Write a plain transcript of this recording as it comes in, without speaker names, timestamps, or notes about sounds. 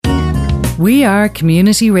We are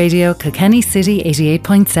Community Radio Kilkenny City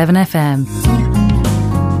 88.7 FM.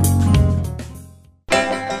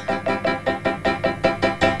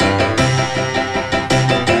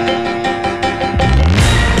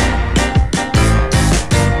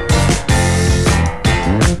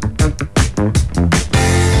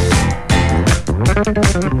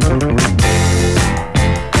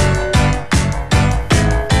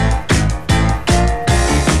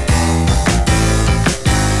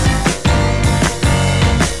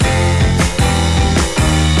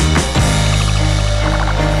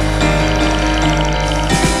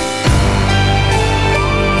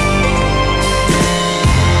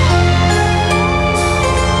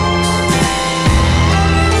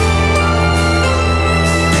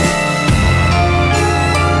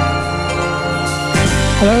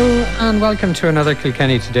 Welcome to another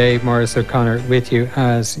Kilkenny Today. Maurice O Connor with you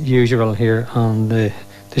as usual here on the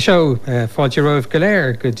show. Fáilte Rove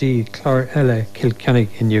Galéir, Goodie, Clár Ella, Kilkenny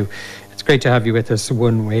in you. It's great to have you with us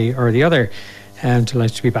one way or the other. And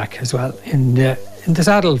delighted to be back as well in the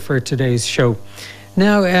saddle for today's show.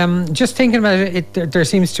 Now, just thinking about it, there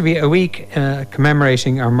seems to be a week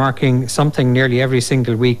commemorating or marking something nearly every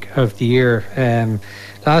single week of the year.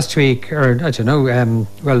 Last week, or I don't know,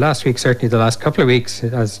 last week, certainly the last couple of weeks,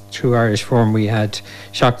 as through Irish form, we had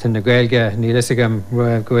Seachtain na Gaeilge, Níl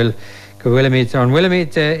Gohfuil Willamid on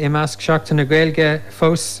Willamid, Imask Seachtain na Gaeilge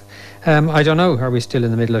Fós. I don't know, are we still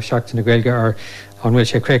in the middle of Seachtain na Gaeilge or on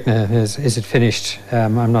Wilshire Creekna? Is it finished?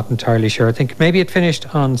 I'm not entirely sure. I think maybe it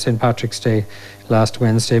finished on St. Patrick's Day last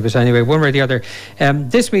Wednesday, but anyway, one way or the other.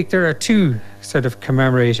 This week there are two sort of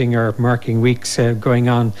commemorating or marking weeks going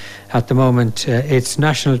on at the moment. It's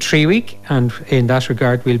National Tree Week, and in that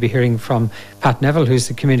regard we'll be hearing from Pat Neville, who's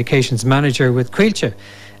the communications manager with Coillte,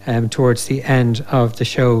 towards the end of the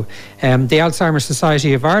show. The Alzheimer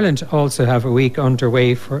Society of Ireland also have a week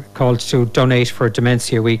underway called to Donate for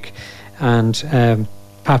Dementia Week, and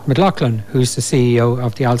Pat McLoughlin, who's the CEO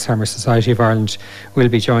of the Alzheimer Society of Ireland, will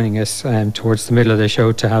be joining us towards the middle of the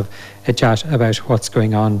show to have a chat about what's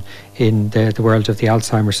going on in the world of the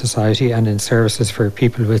Alzheimer Society and in services for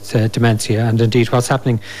people with dementia, and indeed what's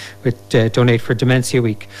happening with Donate for Dementia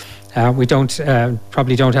Week. We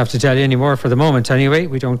probably don't have to tell you any more for the moment anyway.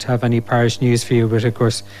 We don't have any parish news for you, but of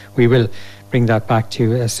course we will bring that back to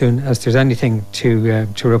you as soon as there's anything to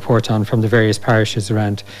report on from the various parishes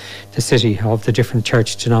around the city of the different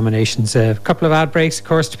church denominations. A couple of ad breaks, of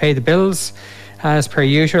course, to pay the bills as per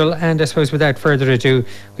usual, and I suppose without further ado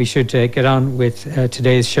we should get on with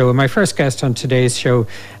today's show. And my first guest on today's show,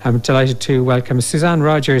 I'm delighted to welcome Suzanne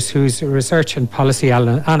Rogers, who's a research and policy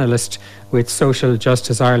analyst with Social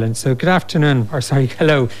Justice Ireland. So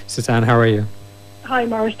hello Suzanne, how are you? Hi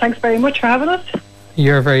Maurice, thanks very much for having us.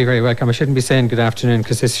 You're very, very welcome. I shouldn't be saying good afternoon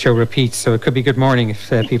because this show repeats, so it could be good morning if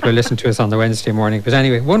people are listening to us on the Wednesday morning. But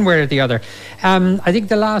anyway, one way or the other. I think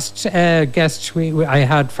the last guest I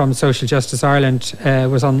had from Social Justice Ireland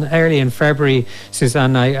was on early in February,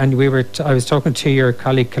 Suzanne. I was talking to your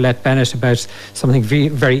colleague Colette Bennett about something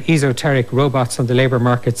very esoteric, robots on the labour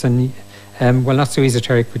markets, and well, not so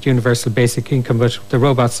esoteric, but universal basic income, but the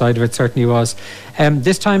robot side of it certainly was.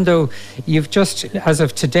 This time, though, you've just, as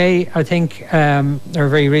of today, I think, or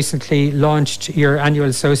very recently, launched your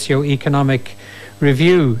annual socio-economic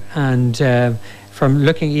review. And from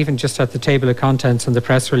looking even just at the table of contents and the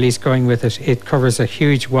press release going with it, it covers a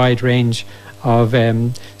huge, wide range of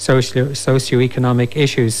socio-economic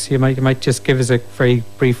issues. You might just give us a very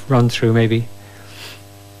brief run-through, maybe.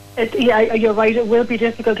 Yeah, you're right. It will be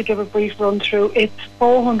difficult to give a brief run through. It's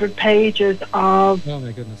 400 pages of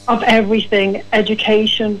everything: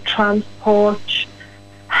 education, transport,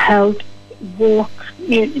 health, work,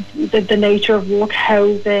 the nature of work,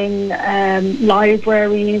 housing,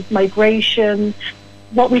 libraries, migration.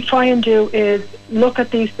 What we try and do is look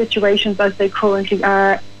at these situations as they currently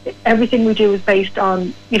are. Everything we do is based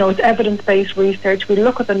on, it's evidence-based research. We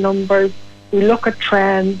look at the numbers, we look at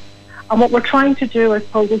trends. And what we're trying to do, I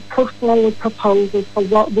suppose, is put forward proposals for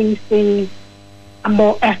what we see a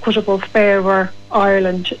more equitable, fairer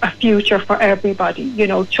Ireland, a future for everybody.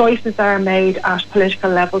 Choices are made at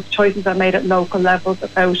political levels, choices are made at local levels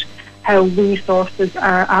about how resources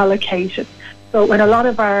are allocated. So in a lot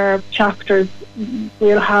of our chapters,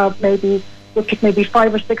 we'll pick maybe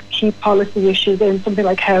 5 or 6 key policy issues in something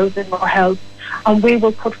like housing or health, and we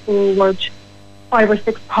will put forward 5 or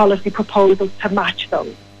 6 policy proposals to match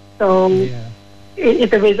those. So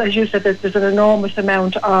there is, as you said, there's an enormous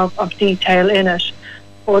amount of detail in it,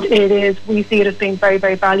 but we see it as being very,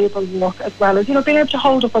 very valuable work, as well as, being able to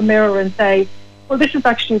hold up a mirror and say, well, this is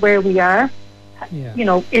actually where we are.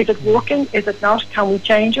 Is it working? Is it not? Can we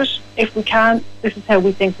change it? If we can, this is how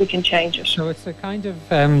we think we can change it. So it's a kind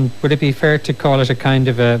of, would it be fair to call it a kind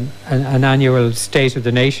of an annual State of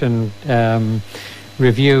the Nation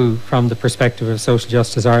review from the perspective of Social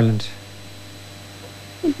Justice Ireland?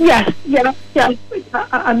 Yes.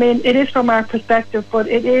 I mean, it is from our perspective, but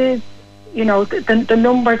it is, the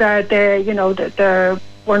numbers are there,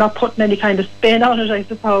 we're not putting any kind of spin on it, I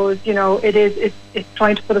suppose. It's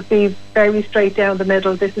trying to sort of be very straight down the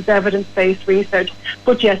middle. This is evidence-based research.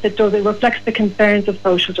 But yes, it does. It reflects the concerns of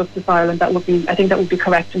Social Justice Ireland. I think that would be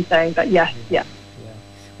correct in saying that, yes.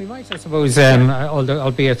 We might, I suppose, although,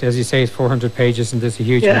 albeit, as you say, it's 400 pages and there's a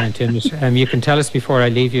huge amount in it. You can tell us before I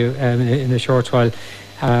leave you in a short while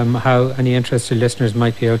how any interested listeners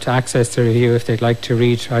might be able to access the review if they'd like to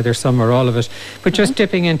read either some or all of it. But just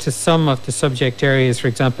dipping into some of the subject areas, for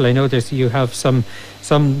example, I know you have some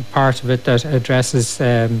part of it that addresses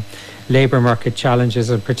labour market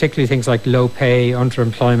challenges, and particularly things like low pay,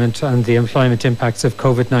 underemployment and the employment impacts of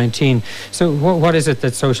COVID-19. So what is it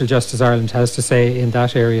that Social Justice Ireland has to say in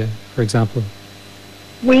that area, for example?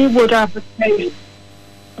 We would advocate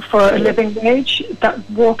for a living wage, that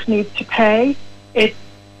work needs to pay.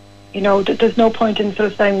 There's no point in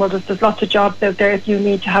sort of saying, well, there's lots of jobs out there if you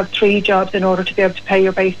need to have 3 jobs in order to be able to pay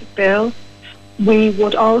your basic bills. We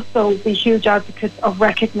would also be huge advocates of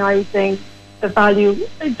recognising the value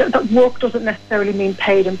that work doesn't necessarily mean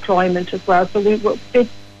paid employment as well. So we were big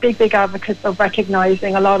advocates of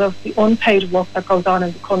recognising a lot of the unpaid work that goes on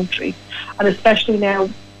in the country. And especially now,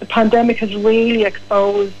 the pandemic has really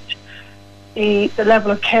exposed the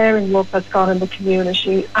level of caring work that's gone in the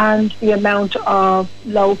community and the amount of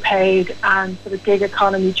low paid and sort of gig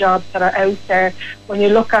economy jobs that are out there. When you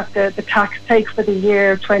look at the tax take for the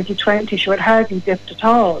year 2020, it hardly dipped at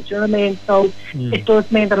all. Do you know what I mean? So it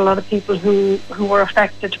does mean that a lot of people who were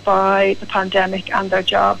affected by the pandemic and their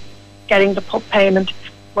job getting the payment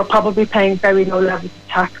were probably paying very low levels of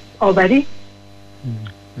tax already.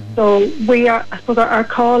 So we are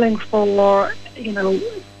calling for,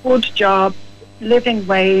 good job, living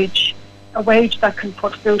wage, a wage that can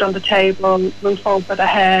put food on the table, roof over the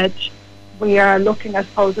head. We are looking, I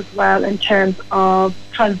suppose, as well in terms of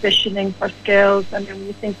transitioning for skills. And when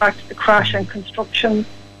you think back to the crash and construction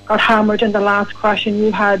got hammered in the last crash, and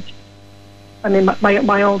you had,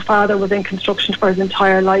 my own father was in construction for his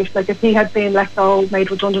entire life. Like, if he had been let go, made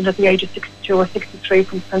redundant at the age of 62 or 63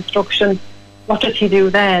 from construction, what does he do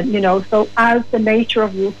then? So as the nature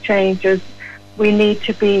of work changes, we need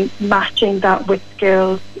to be matching that with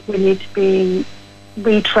skills. We need to be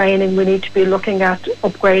retraining. We need to be looking at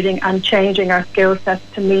upgrading and changing our skill sets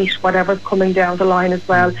to meet whatever's coming down the line as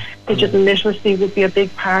well. Digital literacy would be a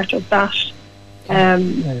big part of that.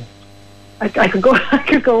 I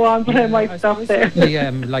could go on, but I might stop there.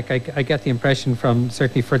 I get the impression from,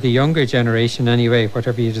 certainly for the younger generation anyway,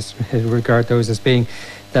 whatever you just regard those as being,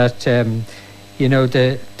 that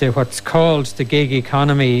the what's called the gig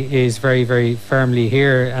economy is very, very firmly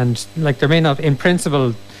here, and like there may not, in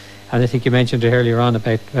principle, and I think you mentioned it earlier on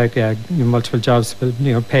about multiple jobs, but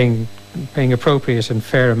paying appropriate and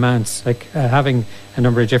fair amounts. Like having a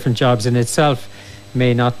number of different jobs in itself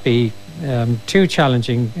may not be too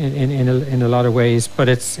challenging in a lot of ways, but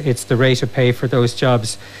it's the rate of pay for those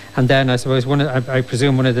jobs. And then I suppose I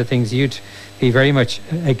presume one of the things you'd be very much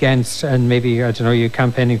against, and maybe you're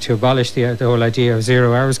campaigning to abolish the whole idea of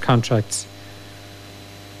 0 hours contracts.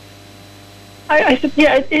 I said,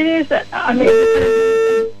 it is.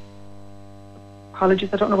 Apologies,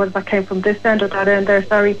 I don't know whether that came from this end or that end there.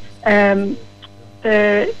 Sorry.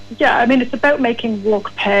 It's about making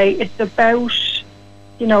work pay. It's about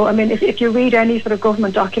if you read any sort of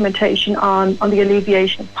government documentation on the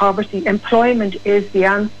alleviation of poverty, employment is the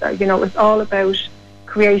answer. It's all about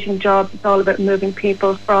creating jobs. It's all about moving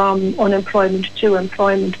people from unemployment to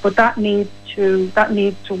employment. But that needs to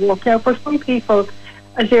work. Now, for some people,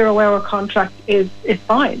 a 0 hour contract is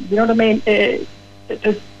fine. You know what I mean? If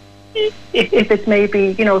it's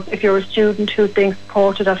maybe, if you're a student who's being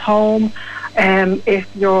supported at home,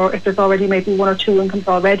 if there's already maybe 1 or 2 incomes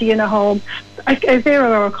already in a home, a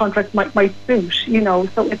 0 hour contract might suit.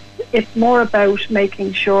 So it's more about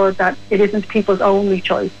making sure that it isn't people's only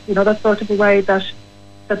choice. That's sort of a way that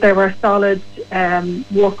there are solid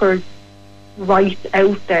workers' rights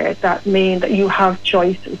out there that mean that you have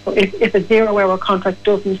choices. So if a 0 hour contract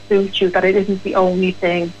doesn't suit you, that it isn't the only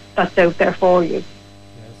thing that's out there for you.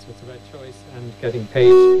 So it's about choice and getting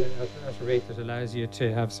paid at a rate that allows you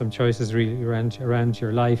to have some choices really around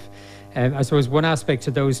your life. I suppose one aspect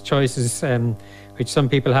of those choices, which some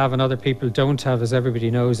people have and other people don't have, as everybody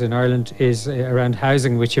knows in Ireland, is around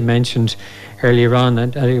housing, which you mentioned earlier on.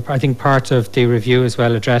 And I think part of the review as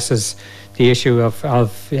well addresses the issue of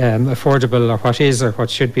affordable, or what is or what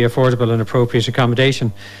should be affordable and appropriate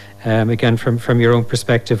accommodation. Again, from your own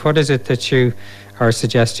perspective, what is it that you are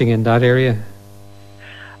suggesting in that area?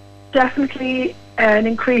 Definitely an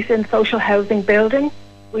increase in social housing building.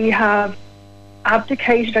 We have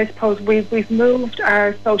abdicated, I suppose, we've moved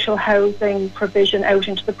our social housing provision out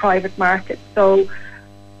into the private market. So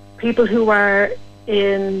people who are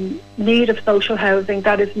in need of social housing,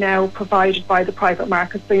 that is now provided by the private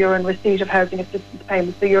market. So you're in receipt of housing assistance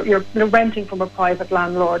payments. So you're renting from a private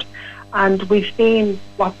landlord. And we've seen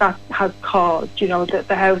what that has caused. You know,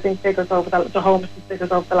 the housing figures over the homelessness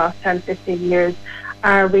figures over the last 10, 15 years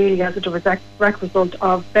are really as a direct result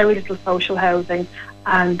of very little social housing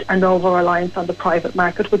and an over-reliance on the private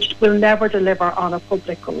market, which will never deliver on a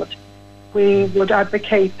public good. We would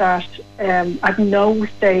advocate that at no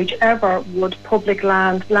stage ever would public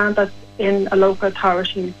land that's in a local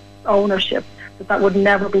authority's ownership, that would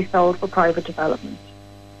never be sold for private development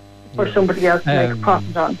for somebody else to make a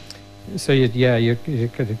profit on. So you'd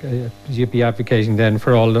be advocating then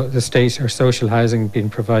for all the state or social housing being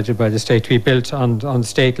provided by the state to be built on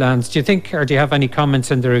state lands. Do you think, or do you have any comments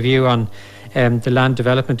in the review on the Land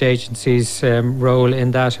Development Agency's role in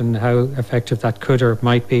that and how effective that could or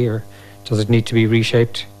might be, or does it need to be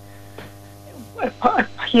reshaped?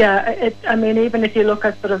 Yeah, I mean, even if you look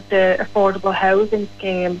at sort of the affordable housing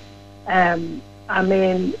scheme, I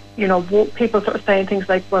mean, you know, people sort of saying things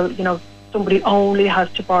like, well, you know, somebody only has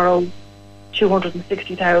to borrow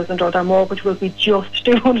 260,000 or their mortgage will be just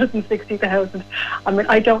 260,000. I mean,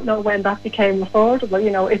 I don't know when that became affordable. You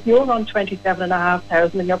know, if you're on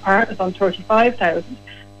 27,500 and your partner's on 35,000,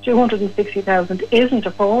 260,000 isn't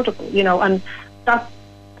affordable, you know, and that's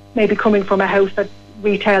maybe coming from a house that's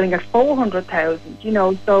retailing at 400,000, you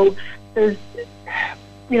know. So there's,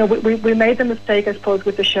 you know, we made the mistake, I suppose,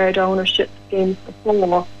 with the shared ownership schemes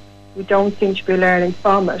before. We don't seem to be learning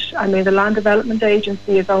from it. I mean, the Land Development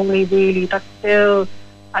Agency is only really, that's still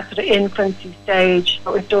at sort of infancy stage,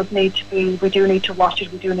 so it does need to be, we do need to watch it,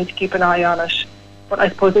 we do need to keep an eye on it. But I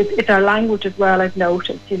suppose it's our language as well, I've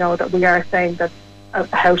noticed, you know, that we are saying that a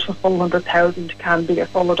house for 400,000 can be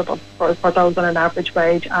affordable for those on an average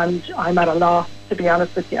wage, and I'm at a loss, to be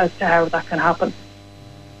honest with you, as to how that can happen.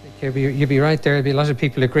 You'd be right there. There'd be a lot of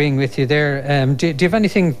people agreeing with you there. Do you have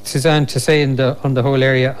anything, Suzanne, to say on the whole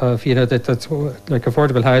area of, you know, that's like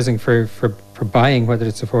affordable housing for buying, whether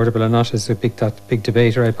it's affordable or not, is that big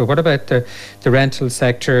debate, right? But what about the rental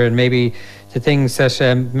sector and maybe the things that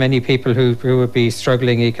many people who would be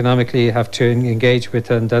struggling economically have to engage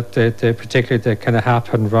with, and that particularly the kind of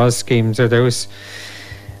HAP and ROS schemes, are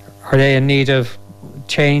they in need of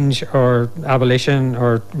change or abolition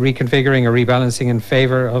or reconfiguring or rebalancing in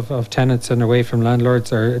favour of tenants and away from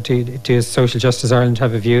landlords, or do Social Justice Ireland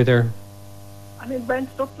have a view there? I mean, rent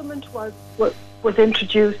supplement was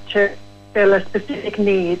introduced to fill a specific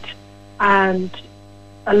need, and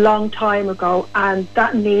a long time ago, and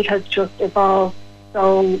that need has just evolved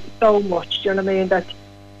so much. Do you know what I mean? That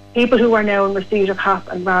people who are now in receipt of HAP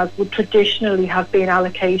and RAS would traditionally have been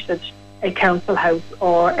allocated a council house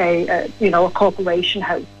or a corporation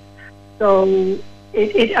house. So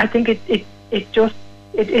it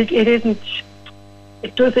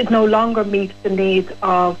no longer meets the needs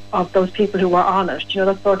of those people who are on it. You know,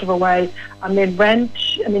 that's sort of a way. I mean, rent.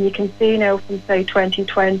 I mean, you can see now from say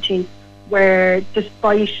 2020, where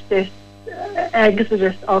despite this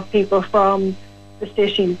exodus of people from the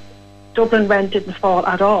cities, Dublin rent didn't fall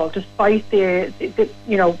at all, despite the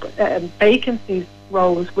vacancies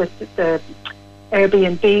rose with the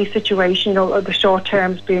Airbnb situation, you know, the short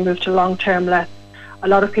terms being moved to long term lets. A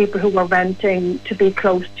lot of people who were renting to be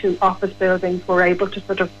close to office buildings were able to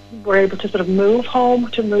sort of move home,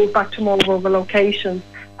 to move back to more rural locations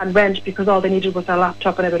and rent, because all they needed was a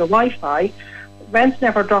laptop and a bit of Wi-Fi. Rents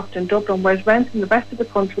never dropped in Dublin, whereas rents in the rest of the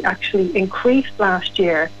country actually increased last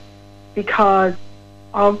year because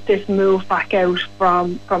of this move back out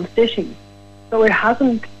from cities. So it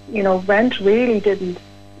hasn't, you know, rent really didn't,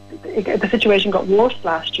 the situation got worse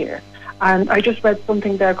last year. And I just read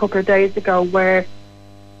something there a couple of days ago where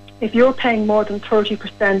if you're paying more than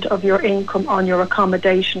 30% of your income on your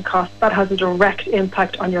accommodation costs, that has a direct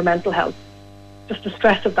impact on your mental health. Just the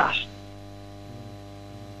stress of that.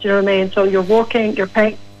 Do you know what I mean? So you're working, you're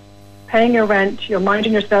paying your rent, you're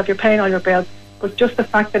minding yourself, you're paying all your bills, but just the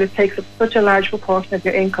fact that it takes up such a large proportion of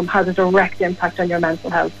your income has a direct impact on your mental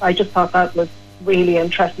health. I just thought that was really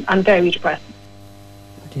interesting and very depressing.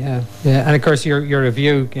 Yeah, and of course your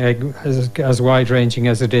review, as wide-ranging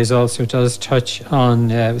as it is, also does touch on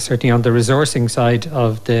certainly on the resourcing side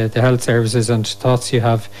of the health services and thoughts you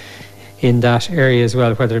have in that area as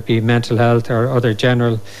well, whether it be mental health or other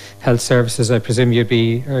general health services. I presume you'd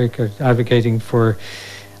be advocating for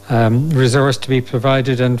resource to be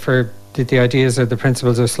provided and for the ideas or the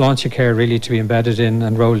principles of Sláinte care really to be embedded in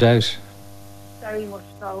and rolled out. Very much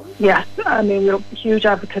so. Yes, I mean, we're huge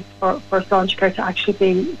advocates for Sláinte care to actually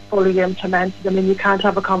be fully implemented. I mean, you can't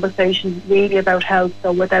have a conversation really about health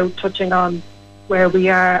though without touching on where we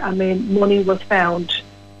are. I mean, money was found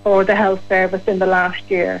for the health service in the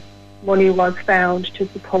last year. Money was found to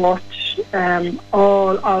support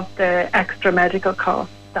all of the extra medical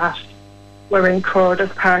costs that were incurred as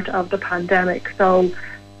part of the pandemic. So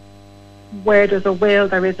where there's a will,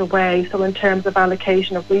 there is a way. So in terms of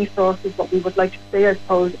allocation of resources, what we would like to see, I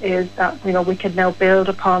suppose, is that, you know, we can now build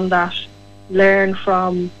upon that, learn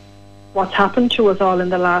from what's happened to us all in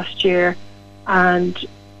the last year. And,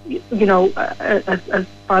 you know, as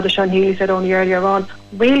Father Sean Healy said only earlier on,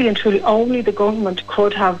 really and truly only the government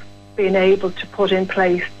could have been able to put in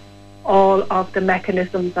place all of the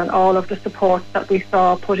mechanisms and all of the supports that we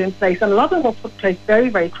saw put in place. And a lot of them were put in place very,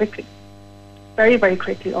 very quickly. Very, very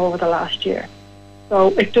quickly over the last year. So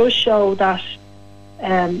it does show that,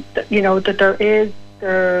 you know, that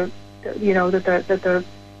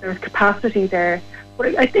there's capacity there.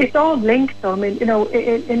 But it's all linked, though. I mean, you know,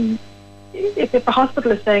 if a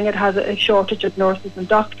hospital is saying it has a shortage of nurses and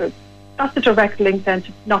doctors, that's a direct link then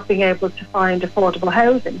to not being able to find affordable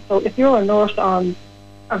housing. So if you're a nurse on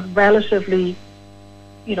a relatively,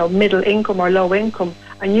 you know, middle income or low income,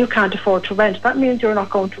 and you can't afford to rent, that means you're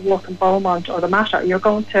not going to work in Beaumont or the Mater. You're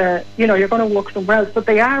going to, you know, you're going to work somewhere else. But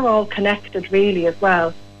they are all connected, really, as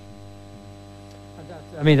well.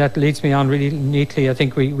 I mean, that leads me on really neatly. I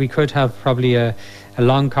think we could have probably a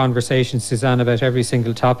long conversation, Suzanne, about every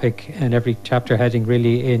single topic and every chapter heading,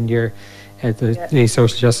 really, in your the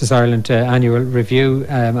Social Justice Ireland annual review,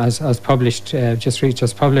 as published,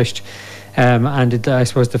 just published. And I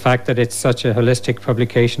suppose the fact that it's such a holistic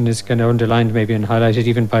publication is kind of underlined maybe and highlighted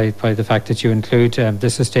even by the fact that you include the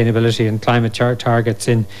sustainability and climate targets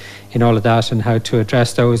in all of that and how to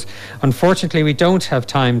address those. Unfortunately, we don't have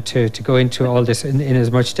time to go into all this in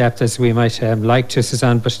as much depth as we might like to,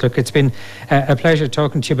 Suzanne. But look, it's been a pleasure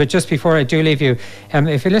talking to you. But just before I do leave you,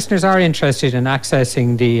 if your listeners are interested in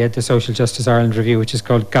accessing the Social Justice Ireland review, which is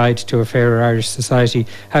called Guide to a Fairer Irish Society,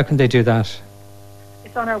 how can they do that?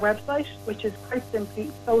 It's on our website, which is quite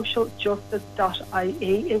simply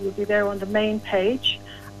socialjustice.ie. It will be there on the main page.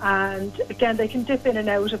 And again, they can dip in and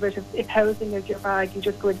out of it. If housing is your bag, you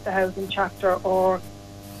just go into the housing chapter or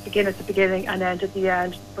begin at the beginning and end at the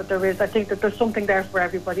end. But I think that there's something there for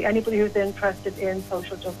everybody. Anybody who's interested in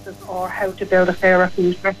social justice or how to build a fairer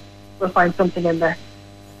future will find something in there.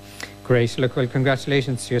 Great. Look, well,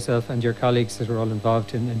 congratulations to yourself and your colleagues that are all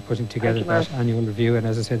involved in putting together that annual review. And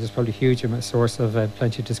as I said, there's probably a huge source of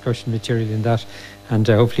plenty of discussion material in that. And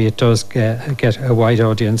hopefully it does get a wide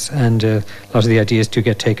audience and a lot of the ideas do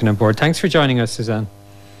get taken on board. Thanks for joining us, Suzanne.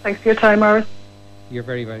 Thanks for your time, Maurice. You're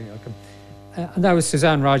very, very welcome. And that was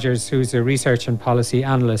Suzanne Rogers, who's a research and policy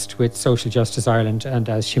analyst with Social Justice Ireland. And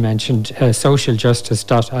as she mentioned,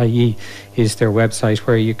 socialjustice.ie is their website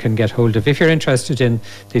where you can get hold of, if you're interested in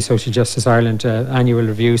the Social Justice Ireland annual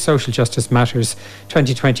review, Social Justice Matters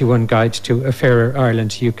 2021 Guide to a Fairer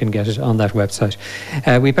Ireland. You can get it on that website.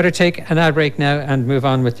 We better take an ad break now and move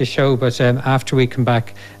on with the show. But after we come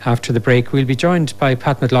back after the break, we'll be joined by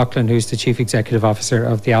Pat McLoughlin, who's the Chief Executive Officer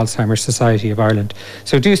of the Alzheimer Society of Ireland.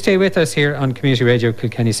 So do stay with us here on Community Radio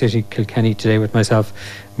Kilkenny City, Kilkenny Today with myself,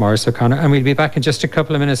 Maurice O Connor, and we'll be back in just a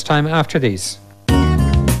couple of minutes' time after these.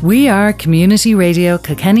 We are Community Radio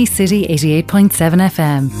Kilkenny City 88.7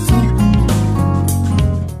 FM.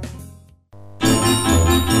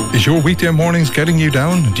 Is your weekday mornings getting you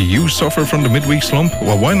down? Do you suffer from the midweek slump?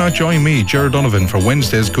 Well, why not join me, Gerard Donovan, for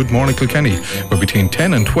Wednesday's Good Morning Kilkenny, where between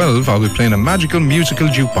 10 and 12 I'll be playing a magical musical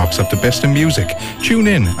jukebox of the best in music. Tune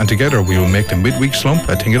in and together we will make the midweek slump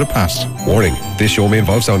a thing of the past. Warning, this show may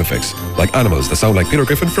involve sound effects, like animals that sound like Peter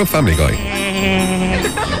Griffin from Family Guy.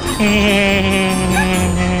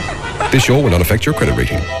 This show will not affect your credit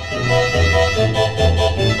rating.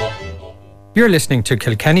 You're listening to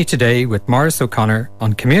Kilkenny Today with Maurice O Connor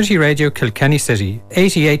on Community Radio Kilkenny City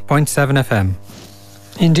 88.7 FM.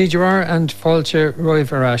 Indeed you are, and Fáilte Roy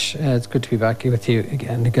Varash, it's good to be back with you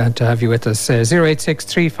again. Glad to have you with us. 086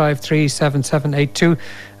 353 7782.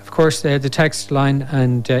 Of course, the text line,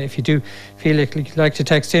 and if you do feel you'd like to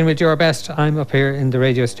text in, we'll do our best. I'm up here in the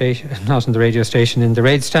radio station, not in the radio station, in the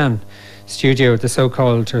Raidstown studio, the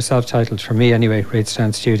so-called, or self-titled for me anyway,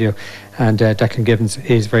 Raidstown studio, and Declan Gibbons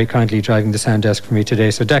is very kindly driving the sound desk for me today.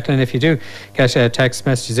 So Declan, if you do get text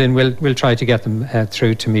messages in, we'll try to get them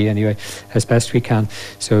through to me anyway as best we can.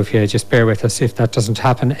 So if you just bear with us, if that doesn't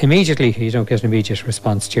happen immediately, you don't get an immediate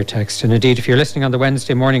response to your text. And indeed, if you're listening on the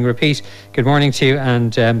Wednesday morning repeat, good morning to you,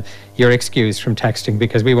 and you're excused from texting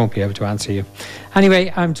because we won't be able to answer you.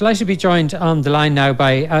 Anyway, I'm delighted to be joined on the line now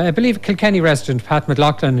by, I believe, Kilkenny resident Pat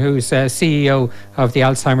McLoughlin, who's CEO of the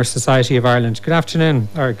Alzheimer Society of Ireland. Good afternoon,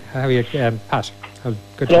 or how are you, Pat?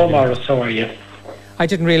 Hello, Maurice, how are you? I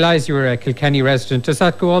didn't realise you were a Kilkenny resident. Does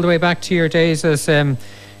that go all the way back to your days as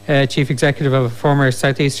Chief Executive of a former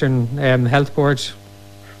South Eastern Health Board?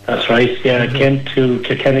 That's right, yeah. I came to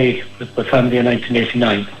Kilkenny with my family in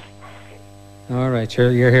 1989. All right,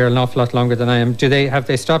 you're here an awful lot longer than I am. Have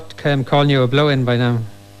they stopped calling you a blow-in by now?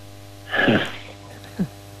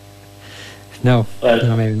 No,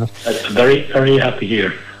 no, maybe not. That's very, very happy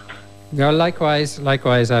here. No, likewise, I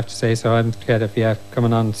have to say so. I'm glad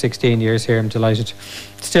coming on 16 years here. I'm delighted,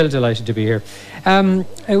 still delighted to be here.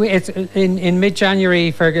 It's in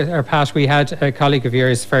mid-January, Fergus, or Pat, we had a colleague of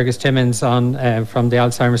yours, Fergus Timmins, on from the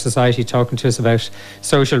Alzheimer Society, talking to us about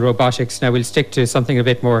social robotics. Now we'll stick to something a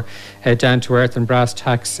bit more down to earth and brass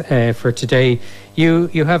tacks for today. You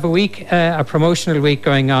have a promotional week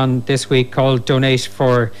going on this week called Donate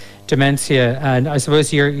for Dementia, and I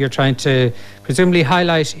suppose you're trying to presumably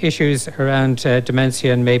highlight issues around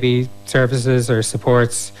dementia and maybe services or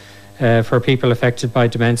supports for people affected by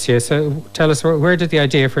dementia. So tell us, where did the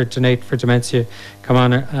idea for Donate for Dementia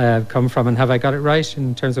come from, and have I got it right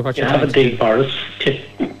in terms of what you're trying to do? You have indeed,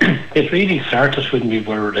 Boris. It really started when we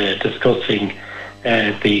were discussing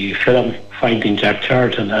the film Finding Jack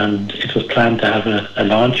Charlton, and it was planned to have a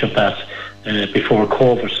launch of that before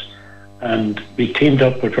COVID. And we teamed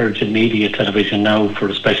up with Virgin Media Television now for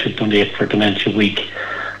a special Donate for Dementia week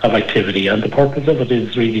of activity. And the purpose of it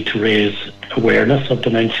is really to raise awareness of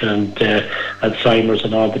dementia and Alzheimer's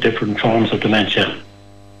and all the different forms of dementia.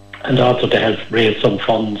 And also to help raise some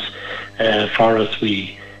funds for us.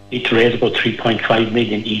 We need to raise about 3.5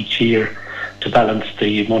 million each year to balance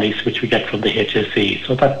the monies which we get from the HSE.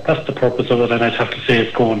 So that's the purpose of it, and I'd have to say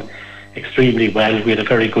it's going extremely well. We had a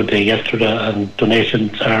very good day yesterday, and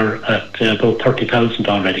donations are at about 30,000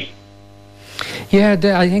 already. Yeah,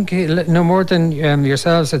 I think no more than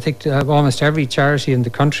yourselves. I think almost every charity in the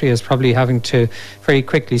country is probably having to very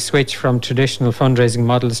quickly switch from traditional fundraising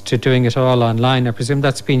models to doing it all online. I presume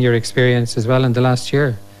that's been your experience as well in the last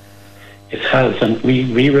year. It has, and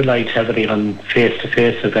we relied heavily on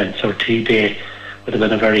face-to-face events. Our T-Day would have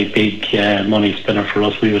been a very big money spinner for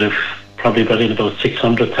us. We would have probably got in about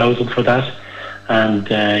 600,000 for that, and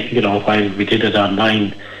while we did it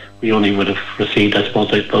online, we only would have received, I suppose,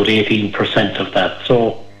 about 18% of that.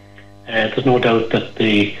 So there's no doubt that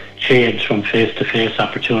the change from face-to-face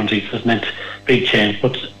opportunities has meant big change,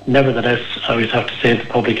 but nevertheless, I would have to say the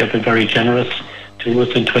public have been very generous to us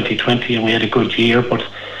in 2020, and we had a good year, but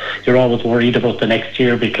you're always worried about the next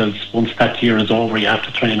year, because once that year is over, you have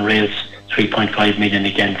to try and raise 3.5 million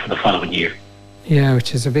again for the following year. Yeah,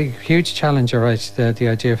 which is a huge challenge, all right, the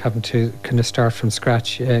idea of having to kind of start from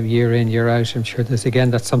scratch year in, year out. I'm sure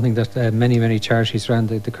that's something that many charities around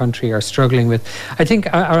the country are struggling with. I think, or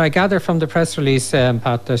I gather from the press release,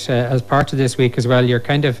 Pat, that as part of this week as well, you're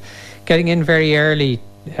kind of getting in very early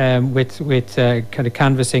with kind of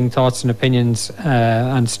canvassing thoughts and opinions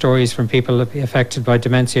and stories from people affected by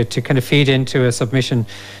dementia to kind of feed into a submission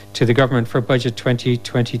to the government for budget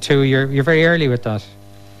 2022. You're very early with that.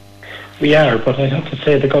 We are, but I have to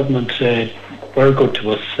say the government were good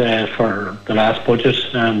to us for the last budget,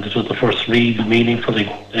 and it was the first real meaningful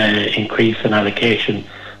increase in allocation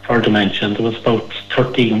for dementia. And there was about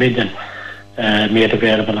 13 million made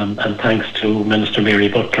available, and thanks to Minister Mary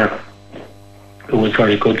Butler, who was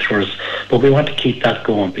very good for us. But we want to keep that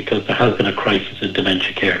going, because there has been a crisis in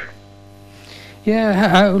dementia care.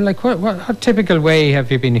 Yeah, what typical way have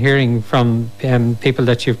you been hearing from people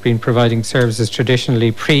that you've been providing services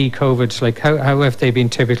traditionally pre-COVID? Like how have they been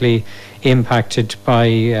typically impacted by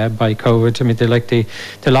COVID? I mean, the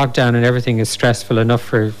lockdown and everything is stressful enough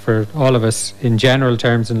for all of us in general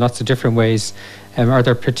terms in lots of different ways. Are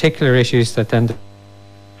there particular issues that then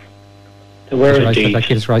that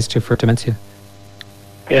gives rise to for dementia?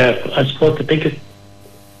 Yeah, I suppose the biggest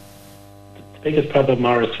problem,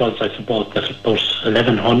 Maurice, was, I suppose, that about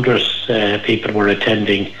 1,100 people were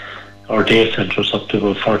attending our day centres, up to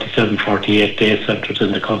about 47, 48 day centres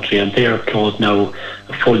in the country, and they are closed now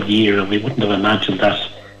a full year, and we wouldn't have imagined that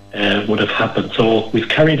would have happened. So we've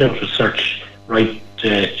carried out research right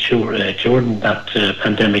during that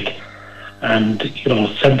pandemic, and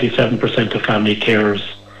 77% of family carers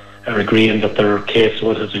are agreeing that their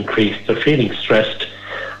caseload has increased. They're feeling stressed,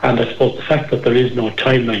 and I suppose the fact that there is no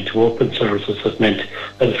timeline to open services has meant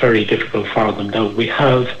that it's very difficult for them. Now, we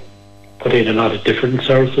have put in a lot of different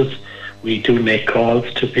services. We do make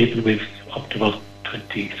calls to people. We've up to about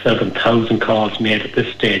 27,000 calls made at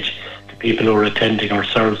this stage to people who are attending our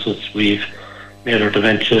services. We've made our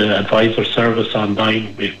dementia advisor service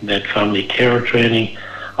online. We've made family care training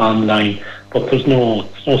online. But there's no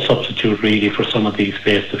substitute really for some of these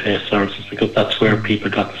face-to-face services, because that's where people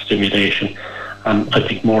got the stimulation. And I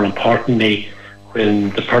think more importantly, when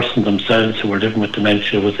the person themselves who were living with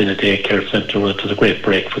dementia was in a daycare centre, it was a great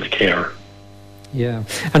break for the carer. Yeah,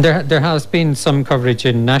 and there has been some coverage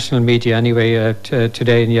in national media anyway,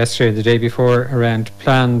 today and yesterday and the day before, around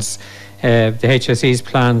plans, the HSE's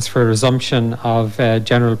plans for resumption of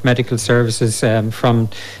general medical services from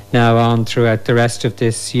now on throughout the rest of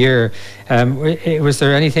this year. Was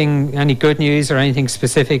there any good news or anything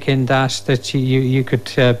specific in that you could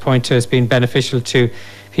point to as being beneficial to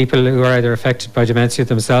people who are either affected by dementia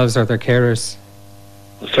themselves or their carers?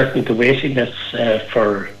 Well, certainly the waiting lists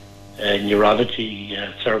for neurology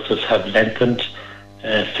services have lengthened.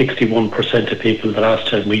 61% of people the last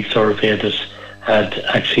time we surveyed it had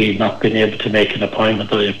actually not been able to make an appointment.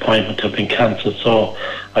 The appointment had been cancelled. So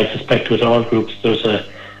I suspect with all groups there's a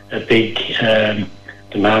big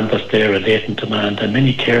demand that's there, a latent demand, and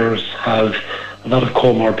many carers have a lot of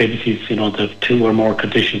comorbidities, the 2 or more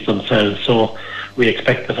conditions themselves. So we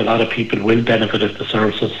expect that a lot of people will benefit if the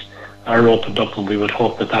services are opened up, and we would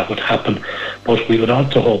hope that would happen. But we would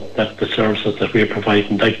also hope that the services that we're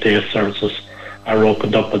providing, like day services, are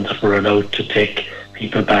opened up and that we're allowed to take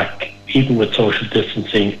people back, even with social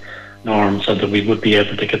distancing norms, and that we would be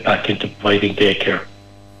able to get back into providing daycare.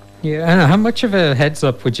 Yeah, and how much of a heads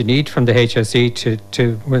up would you need from the HSE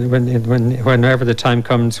to whenever the time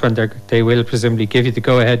comes when they will presumably give you the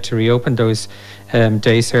go ahead to reopen those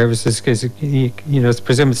day services? Because I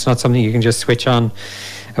presume it's not something you can just switch on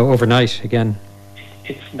overnight again.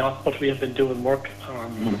 It's not, but we have been doing work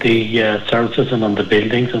on the services and on the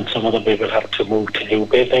buildings, and some of them we will have to move to new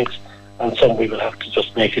buildings, and some we will have to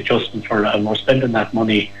just make adjustments for, and we're spending that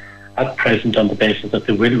money at present on the basis that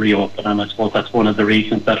they will reopen. And I suppose that's one of the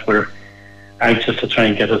reasons that we're anxious to try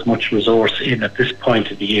and get as much resource in at this point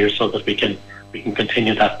of the year so that we can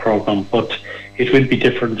continue that programme. But it will be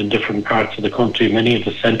different in different parts of the country. Many of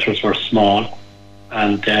the centres were small,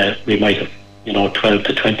 and we might have 12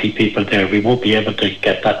 to 20 people there. We won't be able to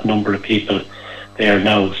get that number of people there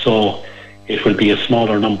now, so it will be a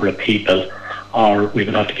smaller number of people, or we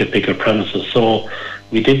will have to get bigger premises. So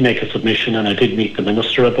we did make a submission, and I did meet the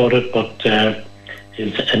Minister about it, but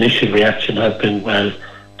his initial reaction has been, well,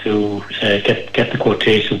 to get the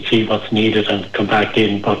quotation, see what's needed and come back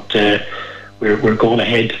in. But we're going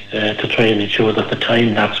ahead to try and ensure that the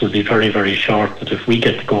time lapse will be very, very short, that if we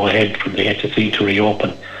get the go ahead from the HSE to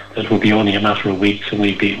reopen, that will be only a matter of weeks, and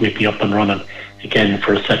we'd be up and running again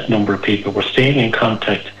for a set number of people. We're staying in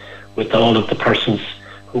contact with all of the persons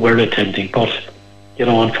who were attending, but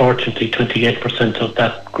unfortunately 28% of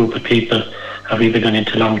that group of people have either gone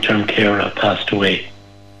into long-term care or have passed away.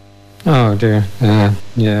 Oh dear.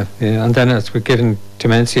 Yeah. And then as we're given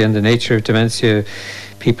dementia and the nature of dementia,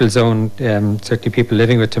 people's own, certainly people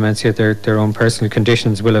living with dementia, their own personal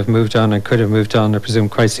conditions will have moved on and could have moved on, I presume,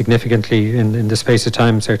 quite significantly in the space of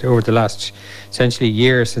time, certainly over the last essentially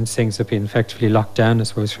year since things have been effectively locked down, I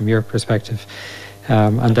suppose, from your perspective.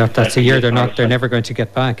 And that's a year they're never going to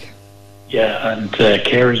get back. Yeah, and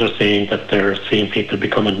carers are saying that they're seeing people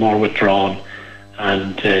becoming more withdrawn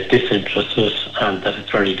and disinterested, and that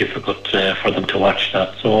it's very difficult for them to watch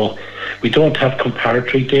that. So we don't have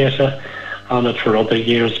comparatory data on it for other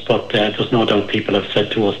years, but there's no doubt people have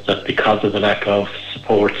said to us that because of the lack of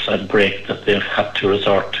supports and breaks that they've had to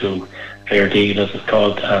resort to fair deal, as it's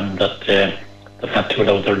called, and that they've had to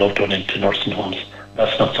allow their loved one into nursing homes.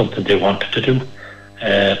 That's not something they wanted to do,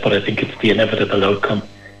 but I think it's the inevitable outcome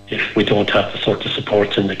if we don't have the sort of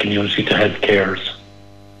supports in the community to help carers.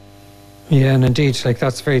 Yeah, and indeed,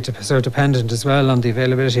 that's very so dependent as well on the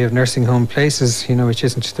availability of nursing home places, which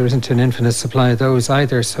there isn't an infinite supply of those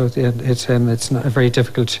either. So it's not a very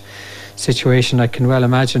difficult situation, I can well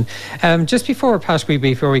imagine. Just before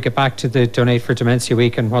we get back to the Donate for Dementia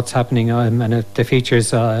Week and what's happening and the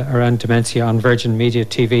features around dementia on Virgin Media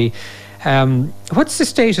TV, what's the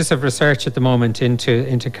status of research at the moment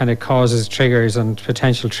into kind of causes, triggers and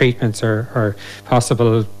potential treatments or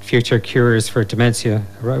possible future cures for dementia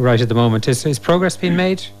right at the moment? Is progress being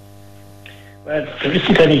made? Well, there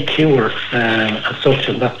isn't any cure as such,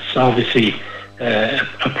 and that's obviously a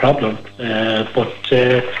problem. But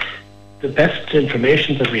the best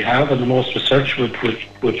information that we have, and the most research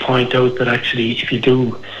would point out that actually, if you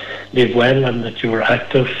do live well and that you're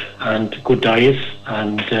active and good diet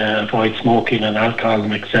and avoid smoking and alcohol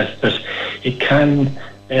in excess, that it can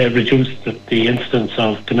reduce the incidence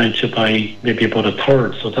of dementia by maybe about a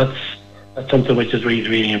third. So that's something which is really,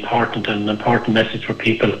 really important, and an important message for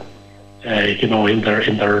people, in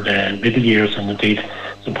their middle years, and indeed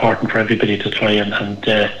it's important for everybody to try and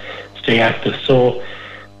stay active. So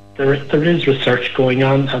there is research going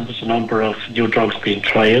on, and there's a number of new drugs being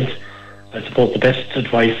tried. I suppose the best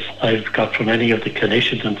advice I've got from any of the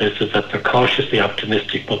clinicians in this is that they're cautiously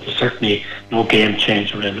optimistic, but there's certainly no game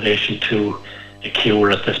changer in relation to a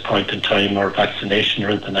cure at this point in time, or vaccination or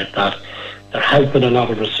anything like that. There has been a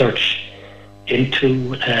lot of research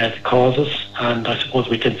into the causes, and I suppose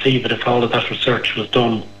we can see that if all of that research was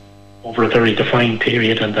done over a very defined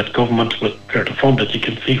period, and that government was prepared to fund it, you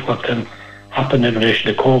can see what can happen in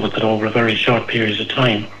relation to COVID, that over a very short period of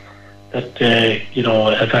time, that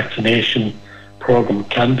a vaccination program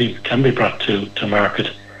can be brought to market.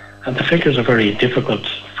 And the figures are very difficult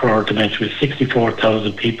for dementia. With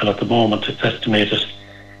 64,000 people at the moment, it's estimated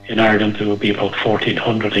in Ireland there will be about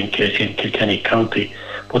 1,400 in Kilkenny County,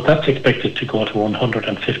 but that's expected to go to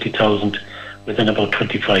 150,000 within about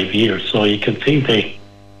 25 years. So you can see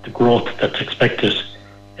the growth that's expected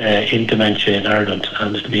in dementia in Ireland,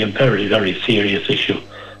 and it'll be a very, very serious issue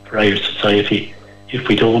for Irish society if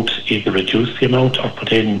we don't either reduce the amount or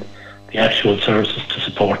put in the actual services to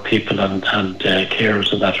support people and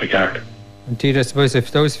carers in that regard. Indeed, I suppose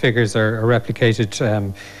if those figures are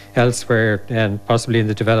replicated elsewhere, and possibly in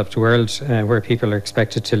the developed world, where people are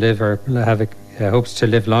expected to live or have hopes to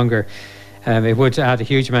live longer, it would add a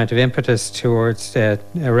huge amount of impetus towards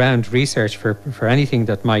around research for anything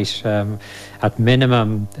that might, at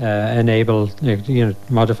minimum, enable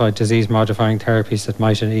modified disease-modifying therapies that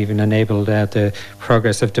might even enable the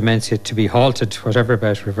progress of dementia to be halted, whatever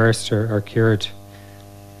about reversed or cured.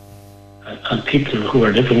 And people who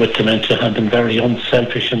are living with dementia have been very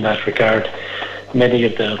unselfish in that regard. Many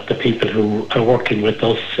of the people who are working with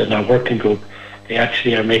us in our working group, they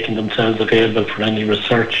actually are making themselves available for any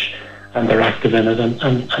research, and they're active in it,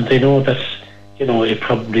 and they know that it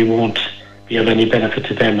probably won't be of any benefit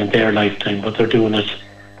to them in their lifetime, but they're doing it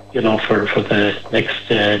for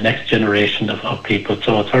the next generation of people.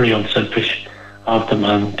 So it's very unselfish of them,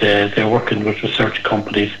 and they're working with research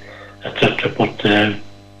companies, etc. But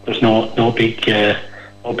there's no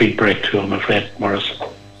big breakthrough, I'm afraid, Maurice.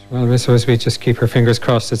 Well, I suppose we just keep our fingers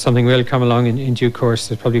crossed that something will come along in due course.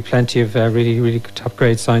 There's probably plenty of really, really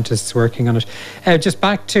top-grade scientists working on it. Just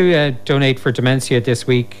back to Donate for Dementia this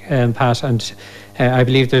week, Pat, and I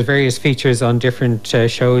believe there's various features on different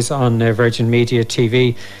shows on Virgin Media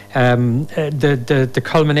TV. The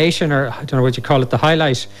culmination, or I don't know what you call it, the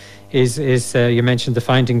highlight is you mentioned the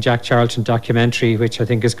Finding Jack Charlton documentary, which I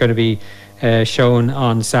think is going to be shown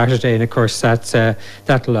on Saturday, and of course I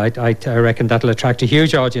reckon that'll attract a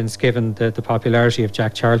huge audience, given the popularity of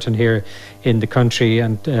Jack Charlton here in the country,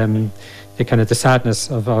 and the kind of the sadness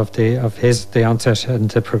of the onset and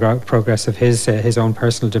the progress of his own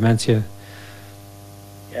personal dementia.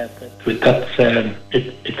 Yeah,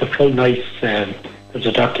 it's a full night. There's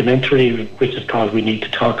a documentary which is called "We Need to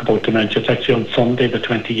Talk About Dementia." It's actually on Sunday the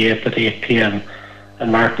 28th at 8 p.m.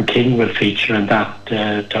 and Martin King will feature in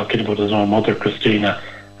that, talking about his own mother, Christina,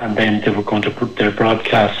 and then they were going to put their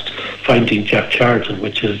broadcast Finding Jack Charlton,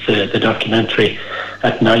 which is the documentary,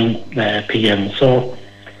 at 9 p.m. So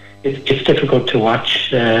it's difficult to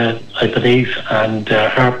watch, I believe, and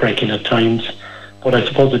heartbreaking at times, but I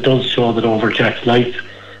suppose it does show that over Jack's life,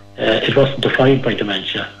 it wasn't defined by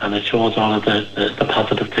dementia, and it shows all of the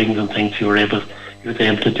positive things and things he was able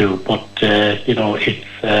to do. But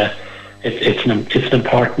it's an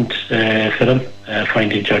important film,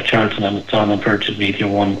 Finding Jack Charlton, and it's on Virgin Media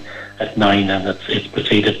 1 at 9, and it's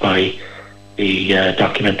preceded by the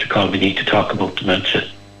documentary called "We Need to Talk About Dementia."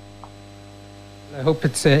 I hope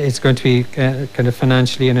it's going to be kind of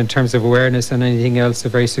financially and in terms of awareness and anything else a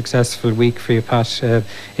very successful week for you, Pat.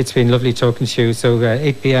 It's been lovely talking to you. So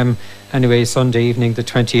 8 p.m. anyway, Sunday evening the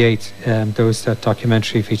 28th, that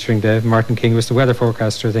documentary featuring the Martin King was the weather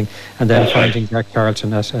forecaster, I think, and then Finding Jack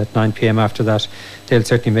Charlton at 9 p.m. after that. They'll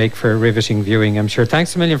certainly make for riveting viewing, I'm sure.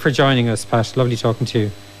 Thanks a million for joining us, Pat. Lovely talking to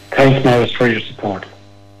you. Thanks, Maurice, for your support.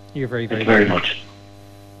 You're very, very much.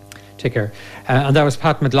 Take care. And that was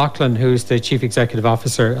Pat McLoughlin, who's the Chief Executive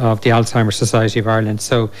Officer of the Alzheimer Society of Ireland.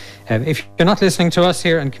 So if you're not listening to us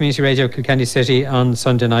here on Community Radio Kilkenny City on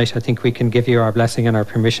Sunday night, I think we can give you our blessing and our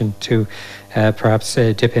permission to perhaps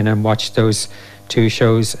dip in and watch those two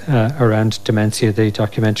shows around dementia, the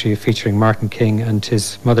documentary featuring Martin King and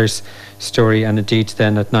his mother's story, and indeed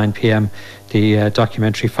then at 9 p.m. the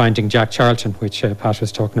documentary Finding Jack Charlton, which Pat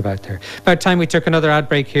was talking about there. About time we took another ad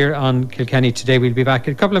break here on Kilkenny Today. We'll be back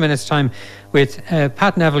in a couple of minutes' time with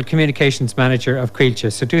Pat Neville, Communications Manager of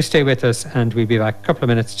Quilcha. So do stay with us, and we'll be back a couple of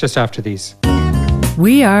minutes just after these.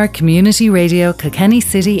 We are Community Radio Kilkenny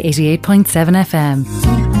City 88.7 FM.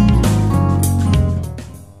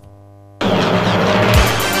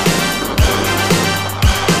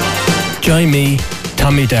 Join me,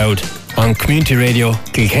 Tommy Dowd, on Community Radio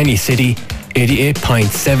Kilkenny City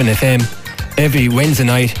 88.7 FM every Wednesday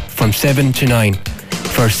night from 7 to 9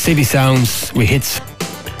 for City Sounds with hits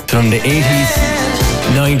from the 80s,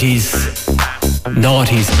 90s,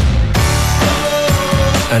 noughties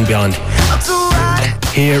and beyond.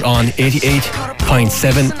 Here on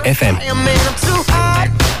 88.7 FM.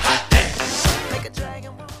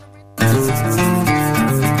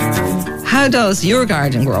 How does your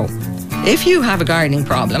garden grow? If you have a gardening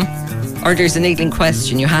problem, or there's a niggling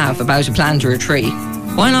question you have about a plant or a tree,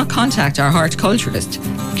 why not contact our horticulturalist,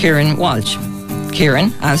 Kieran Walsh.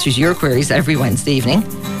 Kieran answers your queries every Wednesday evening,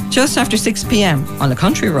 just after 6 p.m. on the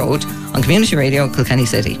Country Road on Community Radio Kilkenny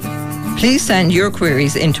City. Please send your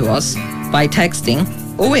queries in to us by texting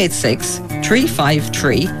 086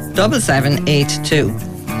 353 7782,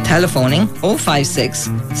 telephoning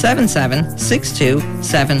 056 7762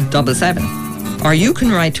 777. Or you can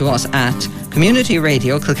write to us at Community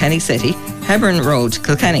Radio Kilkenny City, Hebron Road,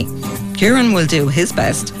 Kilkenny. Kieran will do his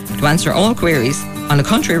best to answer all queries on the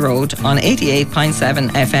Country Road on 88.7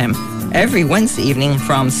 FM every Wednesday evening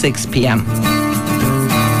from 6 p.m.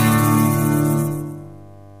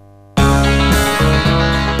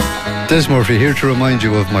 Des Murphy here to remind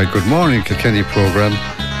you of my Good Morning Kilkenny programme,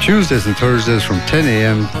 Tuesdays and Thursdays from 10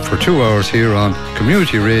 a.m. for 2 hours here on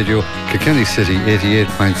Community Radio Kilkenny City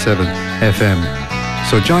 88.7 FM.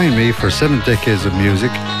 So join me for 7 decades of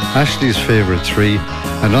music, Ashley's favourite 3,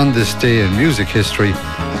 and on this day in music history.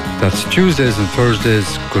 That's Tuesdays and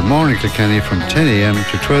Thursdays, Good Morning Kilkenny from 10 a.m.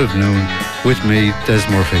 to 12 noon with me, Des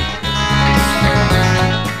Murphy.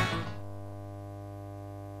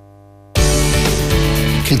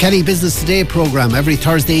 Kilkenny Business Today programme every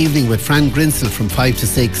Thursday evening with Fran Grinsell from 5 to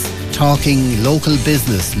 6. Talking local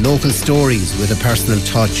business, local stories with a personal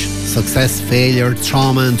touch. Success, failure,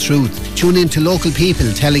 trauma and truth. Tune in to local people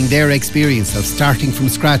telling their experience of starting from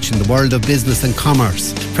scratch in the world of business and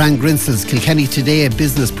commerce. Fran Grinsell's Kilkenny Today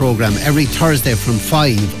business programme every Thursday from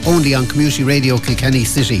 5, only on Community Radio Kilkenny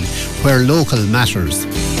City, where local matters.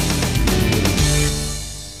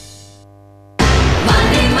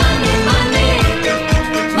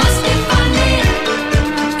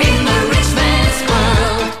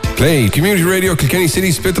 Play Community Radio Kilkenny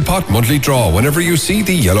City Split the Pot monthly draw whenever you see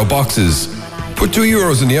the yellow boxes. Put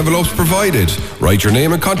 €2 in the envelopes provided. Write your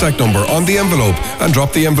name and contact number on the envelope and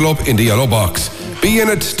drop the envelope in the yellow box. Be in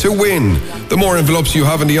it to win. The more envelopes you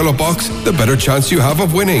have in the yellow box, the better chance you have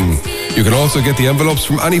of winning. You can also get the envelopes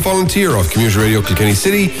from any volunteer of Community Radio Kilkenny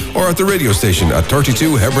City or at the radio station at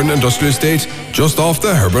 32 Hebron Industrial Estate, just off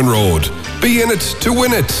the Hebron Road. Be in it to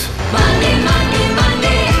win it. Money, money, money.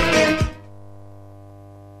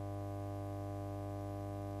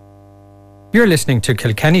 You're listening to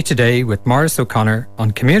Kilkenny Today with Maurice O'Connor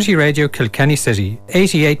on Community Radio Kilkenny City,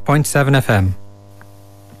 88.7 FM.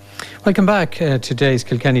 Welcome back to today's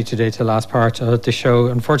Kilkenny Today, to the last part of the show.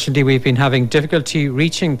 Unfortunately, we've been having difficulty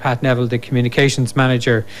reaching Pat Neville, the Communications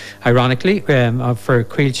Manager, ironically, for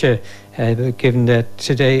Quilcha, given that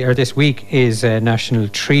today or this week is National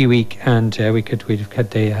Tree Week, and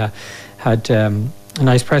they had a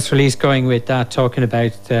nice press release going with that, talking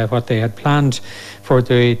about what they had planned for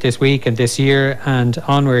this week and this year and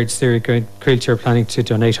onwards. Quilcha are planning to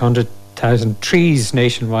donate 100,000 trees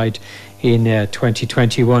nationwide in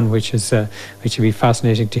 2021, which would be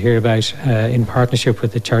fascinating to hear about, in partnership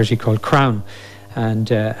with a charity called Crown and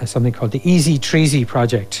something called the Easy Treesy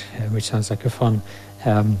Project, which sounds like a fun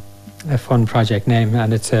project name.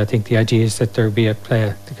 And it's I think the idea is that they're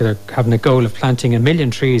having a goal of planting 1 million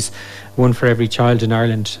trees, one for every child in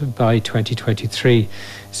Ireland, by 2023.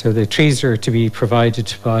 So the trees are to be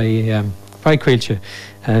provided by Quilcha.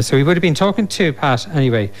 So we would have been talking to Pat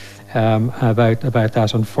anyway about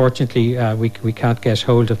that. Unfortunately, we can't get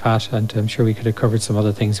hold of Pat, and I'm sure we could have covered some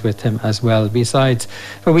other things with him as well besides.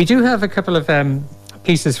 But we do have a couple of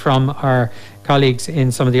pieces from our colleagues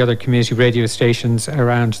in some of the other community radio stations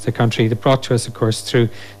around the country. They're brought to us, of course, through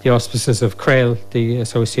the auspices of CRAIL, the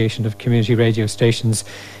Association of Community Radio Stations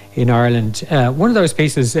in Ireland. One of those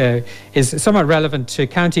pieces is somewhat relevant to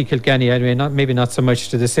County Kilkenny. I mean, maybe not so much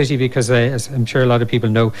to the city, because as I'm sure a lot of people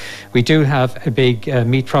know, we do have a big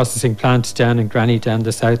meat processing plant down in Granny, down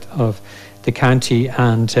the south of the county,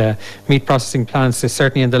 and meat processing plants,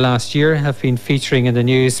 certainly in the last year, have been featuring in the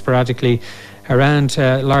news sporadically around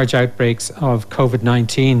large outbreaks of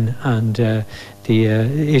COVID-19 and the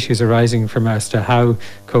issues arising from as to how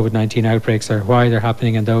COVID-19 outbreaks are, why they're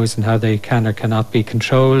happening in those, and how they can or cannot be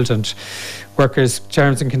controlled, and workers'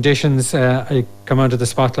 terms and conditions come under the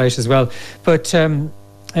spotlight as well. But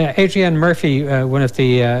Adrienne Murphy, one of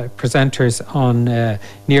the presenters on Near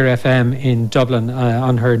FM in Dublin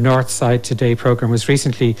on her North Side Today programme, was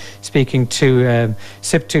recently speaking to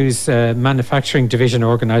SIPTU's manufacturing division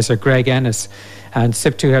organiser Greg Ennis, and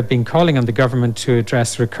SIPTU have been calling on the government to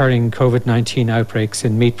address recurring COVID-19 outbreaks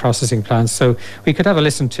in meat processing plants. So we could have a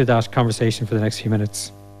listen to that conversation for the next few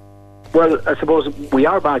minutes. Well, I suppose we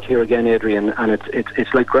are back here again, Adrian, and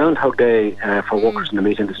it's like Groundhog Day for workers in the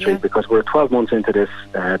meat industry, because we're 12 months into this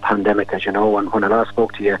pandemic, as you know, and when I last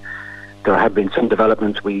spoke to you, there have been some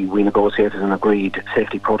developments. We negotiated an agreed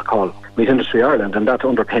safety protocol, Meat Industry Ireland, and that's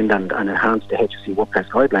underpinned and enhanced the HSE workplace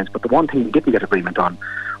guidelines. But the one thing we didn't get agreement on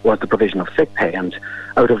was the provision of sick pay. And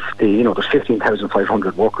out of the, there's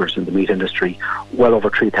 15,500 workers in the meat industry, well over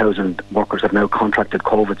 3,000 workers have now contracted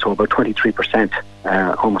COVID, so about 23%,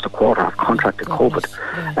 almost a quarter, have contracted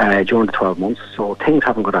COVID during the 12 months. So things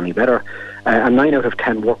haven't got any better. And 9 out of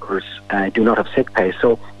 10 workers do not have sick pay.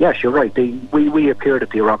 So, yes, you're right. We appeared at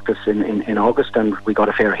the Oireachtas in August, and we got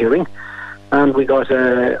a fair hearing. And we got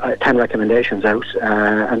 10 recommendations out.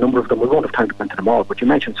 A number of them, we won't have time to go into them all, but you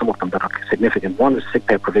mentioned some of them that are significant. One is sick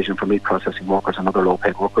pay provision for meat processing workers and other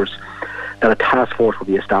low-paid workers. That a task force will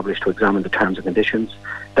be established to examine the terms and conditions.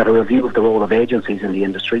 That a review of the role of agencies in the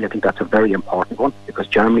industry. I think that's a very important one, because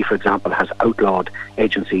Germany, for example, has outlawed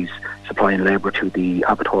agencies supplying labour to the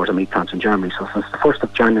abattoirs and meat plants in Germany. So since the 1st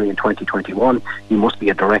of January in 2021, you must be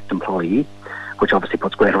a direct employee, which obviously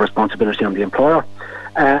puts greater responsibility on the employer.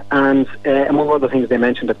 And among other things, they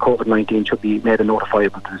mentioned that COVID-19 should be made a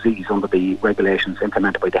notifiable disease under the regulations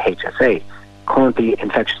implemented by the HSA. Currently,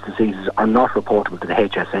 infectious diseases are not reportable to the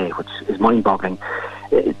HSA, which is mind-boggling.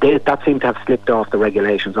 That seemed to have slipped off the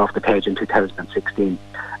regulations off the page in 2016,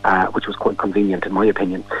 which was quite convenient in my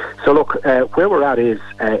opinion. So look, where we're at is,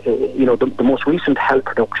 the most recent Health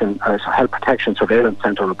Protection Surveillance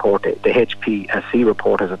Centre report, the HPSC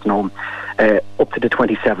report as it's known, up to the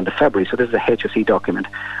 27th of February, so this is a HSE document,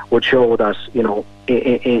 would show that, in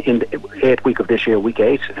the 8th week of this year, week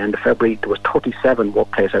 8, and February, there was 37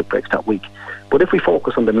 workplace outbreaks that week. But if we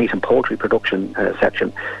focus on the meat and poultry production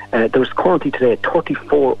section, there is currently today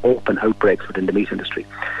 34 open outbreaks within the meat industry.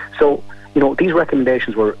 So, these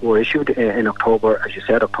recommendations were issued in October, as you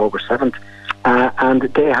said, October 7th, and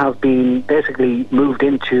they have been basically moved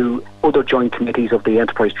into other joint committees of the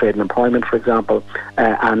Enterprise, Trade and Employment, for example,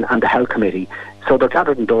 and the Health Committee. So they're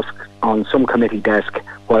gathered in dusk on some committee desk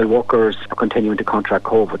while workers are continuing to contract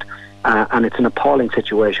COVID. And it's an appalling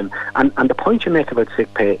situation. And the point you make about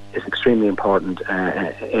sick pay is extremely important,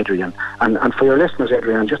 Adrian. And for your listeners,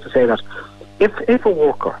 Adrian, just to say that if a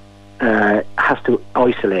worker has to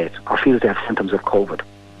isolate or feels they have symptoms of COVID,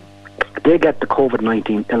 they get the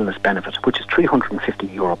COVID-19 illness benefit, which is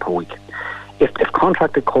 €350 per week. If they've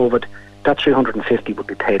contracted COVID, that $350 would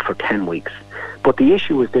be paid for 10 weeks. But the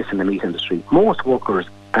issue is this in the meat industry. Most workers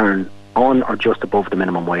earn on or just above the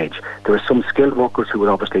minimum wage. There are some skilled workers who would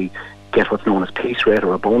obviously get what's known as piece rate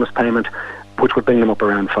or a bonus payment, which would bring them up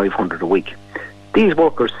around $500 a week. These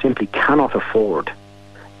workers simply cannot afford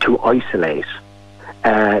to isolate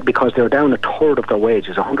because they're down a third of their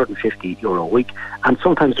wages, €150 a week, and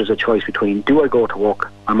sometimes there's a choice between, do I go to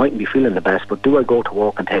work? I mightn't be feeling the best, but do I go to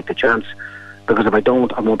work and take the chance? Because if I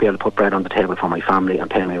don't, I won't be able to put bread on the table for my family and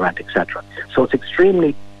pay my rent, etc. So it's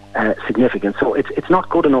extremely significant. So it's not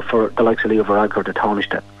good enough for the likes of Leo Varadkar to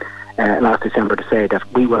Taoiseach last December to say that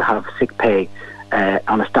we will have sick pay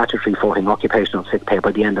on a statutory footing, occupational sick pay,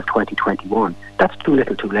 by the end of 2021. That's too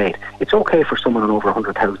little too late. It's okay for someone on over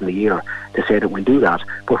 100,000 a year to say that we'll do that,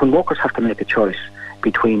 but when workers have to make a choice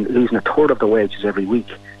between losing a third of their wages every week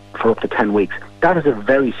for up to 10 weeks, that is a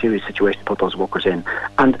very serious situation to put those workers in.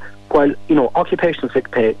 And while, occupational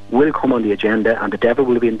sick pay will come on the agenda and the devil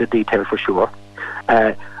will be in the detail for sure,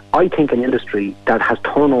 I think an industry that has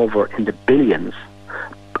turnover in the billions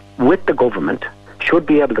with the government should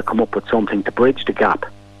be able to come up with something to bridge the gap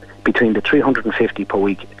between the $350 per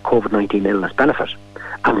week COVID-19 illness benefit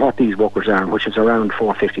and what these workers earn, which is around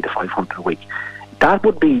 450 to 500 a week. That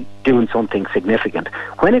would be doing something significant.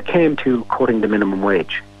 When it came to cutting the minimum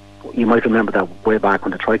wage, you might remember that way back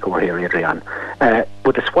when the Troika were here, Adrian.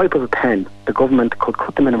 With the swipe of a pen, the government could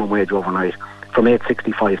cut the minimum wage overnight from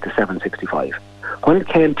 $8.65 to $7.65. When it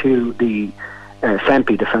came to the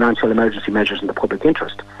FEMPI, the Financial Emergency Measures in the Public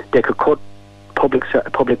Interest, they could cut public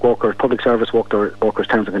service workers'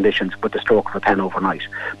 terms and conditions with the stroke of a pen overnight.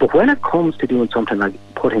 But when it comes to doing something like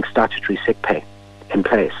putting statutory sick pay in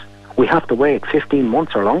place, we have to wait 15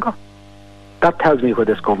 months or longer. That tells me where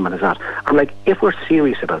this government is at. And like, if we're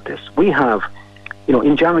serious about this, we have,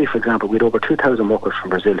 in January, for example, we had over 2,000 workers from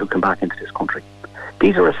Brazil who come back into this country.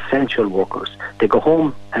 These are essential workers. They go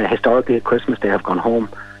home, historically at Christmas, they have gone home.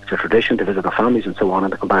 It's a tradition to visit their families and so on,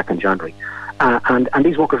 and they come back in January. And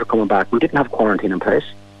these workers are coming back. We didn't have quarantine in place.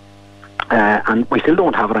 And we still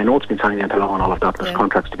don't have it. I know it's been signed into law and all of that. There's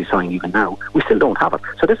contracts to be signed even now. We still don't have it.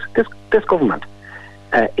 So this government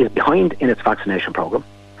is behind in its vaccination programme.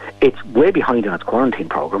 It's way behind in its quarantine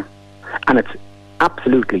programme. And it's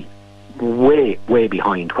absolutely way, way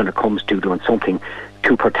behind when it comes to doing something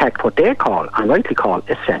to protect what they call, and rightly call,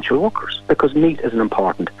 essential workers. Because meat is an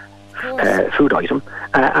important food item,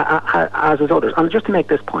 as is others. And just to make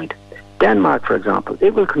this point, Denmark, for example,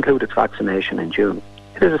 it will conclude its vaccination in June.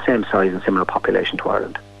 It is the same size and similar population to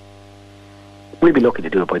Ireland. We'll be lucky to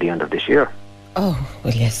do it by the end of this year. Oh,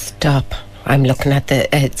 will you stop? I'm looking at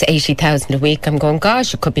it's 80,000 a week. I'm going,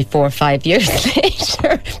 gosh, it could be 4 or 5 years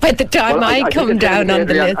later by the time I come down on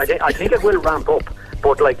the list. I think it will ramp up.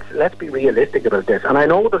 But let's be realistic about this. And I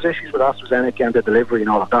know there's issues with AstraZeneca and the delivery and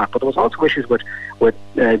all of that, but there was also issues with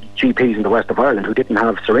GPs in the west of Ireland who didn't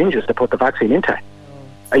have syringes to put the vaccine into.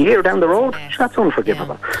 A year down the road, that's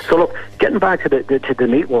unforgivable. Yeah. So look, getting back to the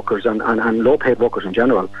meat workers and low-paid workers in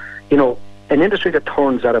general, an industry that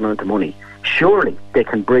turns that amount of money, surely they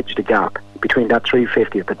can bridge the gap between that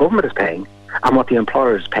 $3.50 that the government is paying and what the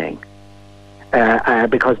employer is paying,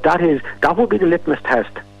 because that would be the litmus test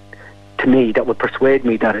to me that would persuade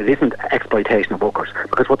me that it isn't exploitation of workers.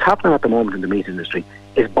 Because what's happening at the moment in the meat industry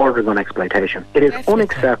is bordering on exploitation. It is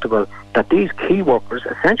unacceptable that these key workers,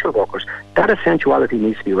 essential workers, that essentiality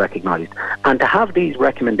needs to be recognised. And to have these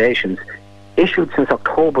recommendations issued since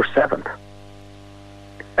October 7th,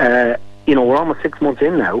 we're almost 6 months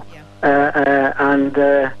in now, and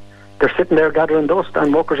they're sitting there gathering dust,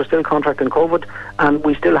 and workers are still contracting COVID, and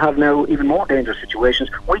we still have now even more dangerous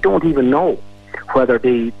situations. We don't even know whether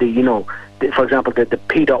for example, the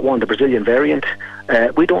P.1, the Brazilian variant,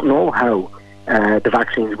 we don't know how the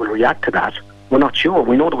vaccines will react to that. We're not sure.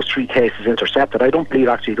 We know there was 3 cases intercepted. I don't believe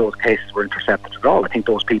actually those cases were intercepted at all. I think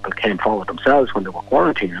those people came forward themselves when they were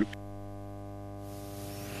quarantining.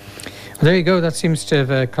 There you go. That seems to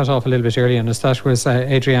have cut off a little bit early on us. That was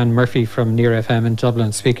Adrienne Murphy from Near FM in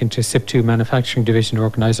Dublin speaking to SIP2 Manufacturing Division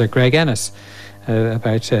organiser Greg Ennis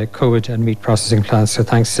about COVID and meat processing plants. So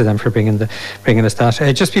thanks to them for bringing us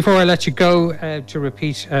that. Just before I let you go, to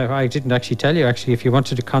repeat, I didn't actually tell you, if you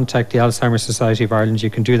wanted to contact the Alzheimer Society of Ireland, you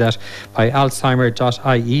can do that by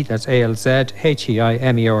alzheimer.ie, that's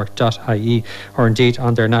alzheimer.ie, or indeed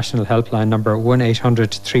on their national helpline number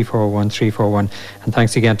 1800 341 341. And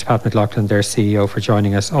thanks again to Pat McLoughlin, their CEO, for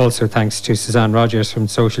joining us. Also thanks to Suzanne Rogers from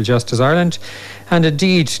Social Justice Ireland, and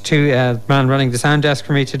indeed to the man running the sound desk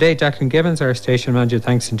for me today, Declan Gibbons, our station manager.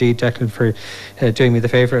 Thanks indeed, Declan, for doing me the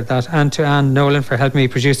favour of that, and to Anne Nolan for helping me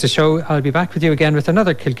produce the show. I'll be back with you again with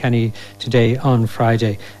another Kilkenny Today on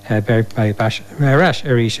Friday by Arash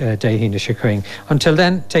Arish Dehina Shakuing. Until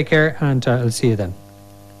then, take care, and I'll see you then.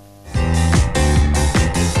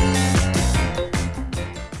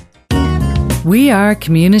 We are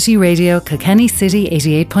Community Radio Kilkenny City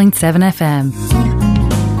 88.7 FM.